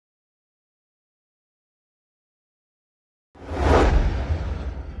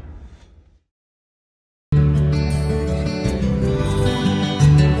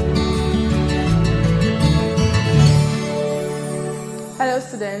Hello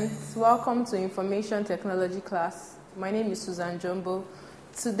students, welcome to Information Technology class. My name is Susan Jumbo.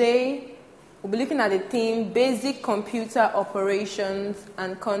 Today we'll be looking at the theme Basic Computer Operations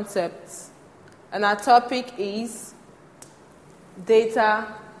and Concepts, and our topic is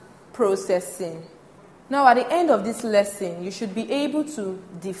Data Processing. Now at the end of this lesson, you should be able to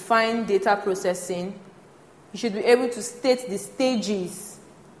define data processing. You should be able to state the stages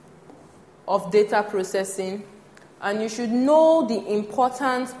of data processing, and you should know the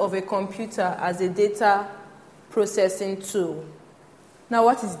importance of a computer as a data processing tool. Now,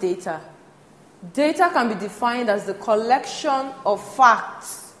 what is data? Data can be defined as the collection of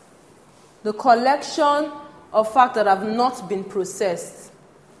facts. The collection of facts that have not been processed.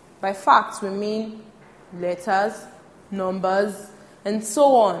 By facts, we mean letters, numbers, and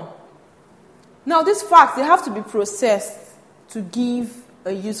so on. Now, these facts, they have to be processed to give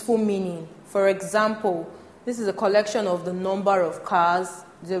a useful meaning. For example, this is a collection of the number of cars,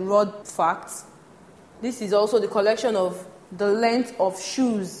 the raw facts. This is also the collection of the length of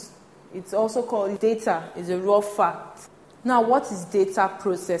shoes. It's also called data, it's a raw fact. Now, what is data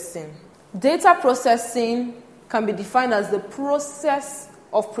processing? Data processing can be defined as the process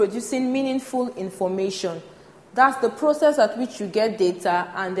of producing meaningful information. That's the process at which you get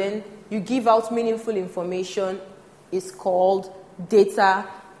data and then you give out meaningful information. Is called data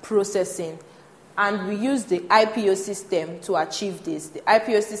processing. And we use the IPO system to achieve this. The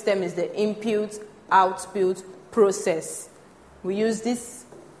IPO system is the input-output process. We use this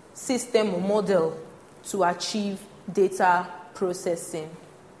system or model to achieve data processing.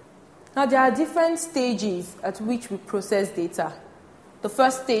 Now, there are different stages at which we process data. The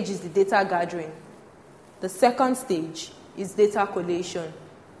first stage is the data gathering. The second stage is data collation.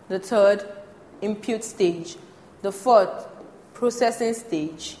 The third, input stage. The fourth, processing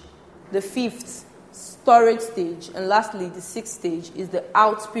stage. The fifth, storage stage. And lastly, the sixth stage is the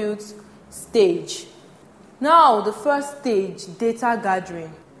output stage. Now, the first stage, data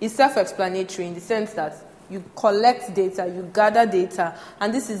gathering, is self-explanatory in the sense that you collect data, you gather data,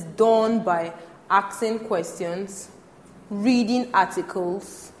 and this is done by asking questions, reading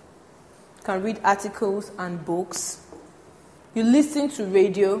articles. You can read articles and books. You listen to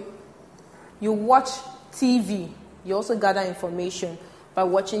radio. You watch TV. You also gather information by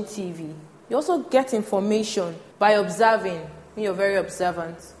watching TV. You also get information by observing, when you're very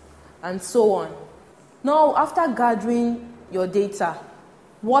observant, and so on. Now, after gathering your data,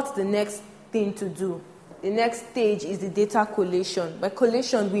 what's the next thing to do? The next stage is the data collation. By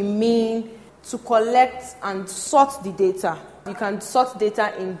collation, we mean to collect and sort the data. You can sort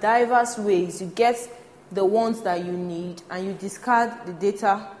data in diverse ways. You get the ones that you need, and you discard the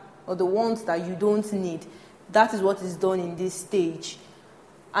data or the ones that you don't need. That is what is done in this stage.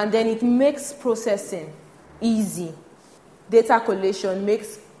 And then it makes processing easy. Data collation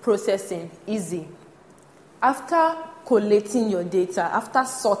makes processing easy. After collating your data, after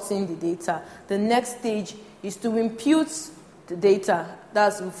sorting the data, the next stage is to impute the data.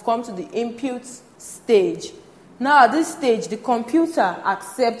 That's, we've come to the input stage. Now at this stage, the computer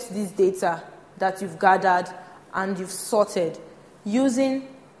accepts this data that you've gathered and you've sorted using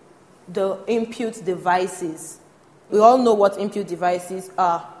the input devices. We all know what input devices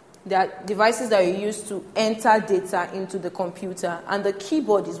are. They are devices that you use to enter data into the computer, and the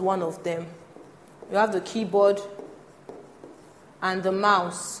keyboard is one of them. You have the keyboard and the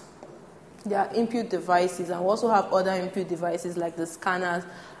mouse. They are input devices, and we also have other input devices like the scanners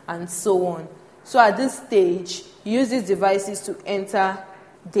and so on. So at this stage, you use these devices to enter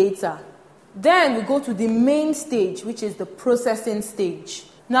data. Then we go to the main stage, which is the processing stage.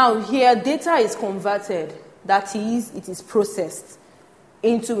 Now here, data is converted. That is, it is processed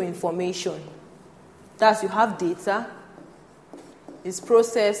into information. Thus, you have data, it's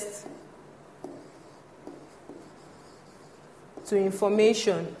processed to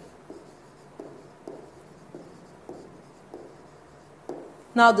information.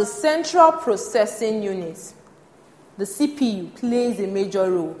 Now, the central processing unit, the CPU, plays a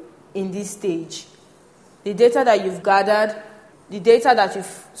major role in this stage. The data that you've gathered, the data that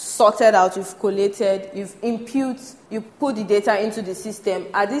you've sorted out, you've collated, you've you put the data into the system.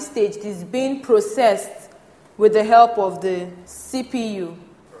 At this stage, it is being processed with the help of the CPU.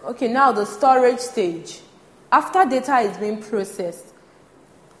 Okay, now the storage stage. After data is being processed,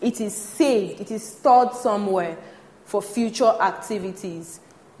 it is saved, it is stored somewhere for future activities.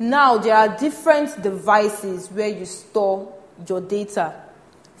 Now, there are different devices where you store your data.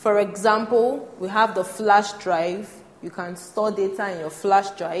 For example, we have the flash drive. You can store data in your flash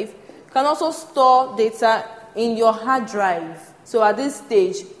drive. You can also store data in your hard drive. So at this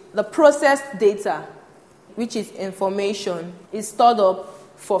stage, the processed data which is information, is stored up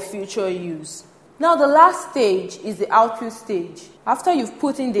for future use. Now the last stage is the output stage. After you've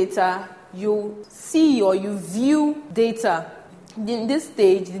put in data, you see or you view data. In this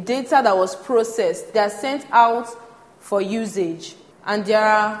stage, the data that was processed, they are sent out for usage. And there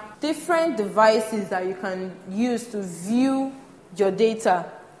are different devices that you can use to view your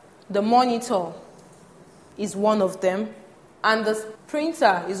data. The monitor is one of them. And the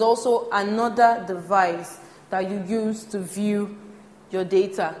printer is also another device that you use to view your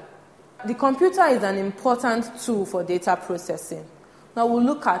data. The computer is an important tool for data processing. Now we'll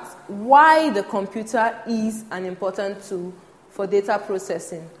look at why the computer is an important tool for data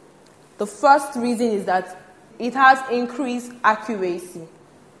processing. The first reason is that it has increased accuracy.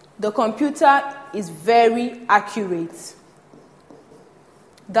 The computer is very accurate.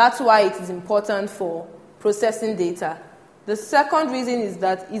 That's why it is important for processing data. The second reason is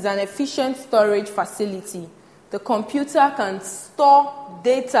that it's an efficient storage facility. The computer can store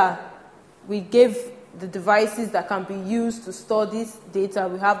data. We gave the devices that can be used to store this data.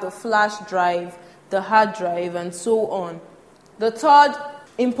 We have the flash drive, the hard drive, and so on. The third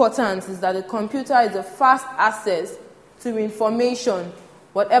importance is that the computer is a fast access to information.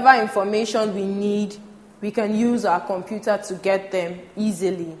 Whatever information we need, we can use our computer to get them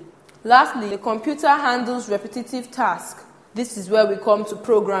easily. Lastly, the computer handles repetitive tasks. This is where we come to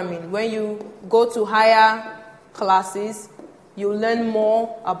programming. When you go to higher classes, you learn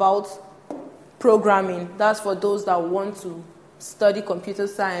more about programming. That's for those that want to study computer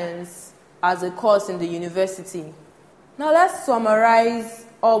science as a course in the university. Now let's summarize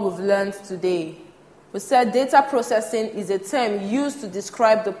all we've learned today. We said data processing is a term used to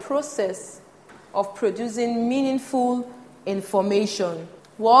describe the process of producing meaningful information.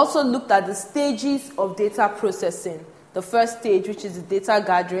 We also looked at the stages of data processing. The first stage, which is the data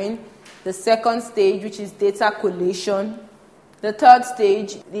gathering. The second stage, which is data collation. The third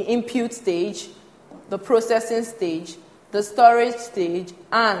stage, the input stage. The processing stage. The storage stage.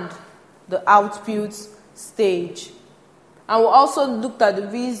 And the output stage. And we also looked at the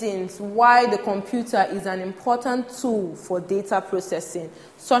reasons why the computer is an important tool for data processing.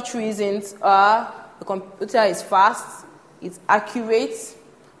 Such reasons are the computer is fast, it's accurate,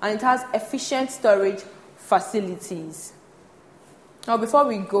 and it has efficient storage facilities. Now, before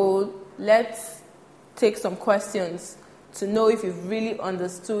we go, let's take some questions to know if you've really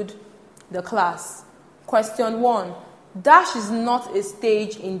understood the class. Question 1. Dash is not a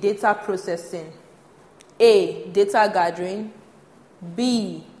stage in data processing. A. Data gathering.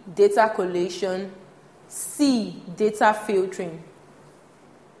 B. Data collation. C. Data filtering.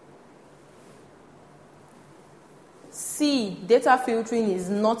 C. Data filtering is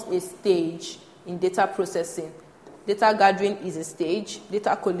not a stage in data processing. Data gathering is a stage,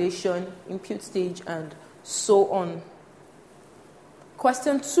 data collation, input stage, and so on.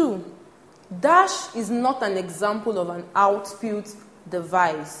 Question 2. Dash is not an example of an output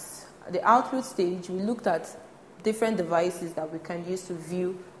device. At the output stage, we looked at different devices that we can use to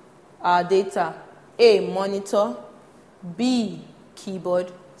view our data. A. Monitor. B.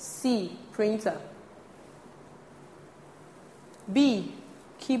 Keyboard. C. Printer. B.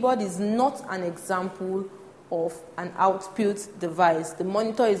 Keyboard is not an example of an output device. The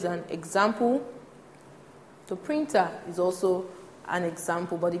monitor is an example. The printer is also an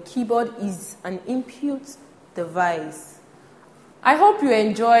example, but the keyboard is an input device. I hope you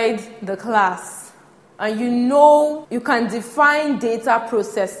enjoyed the class and you know you can define data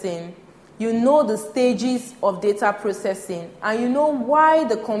processing. You know the stages of data processing and you know why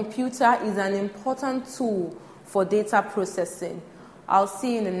the computer is an important tool for data processing. I'll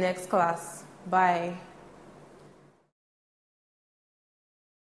see you in the next class. Bye.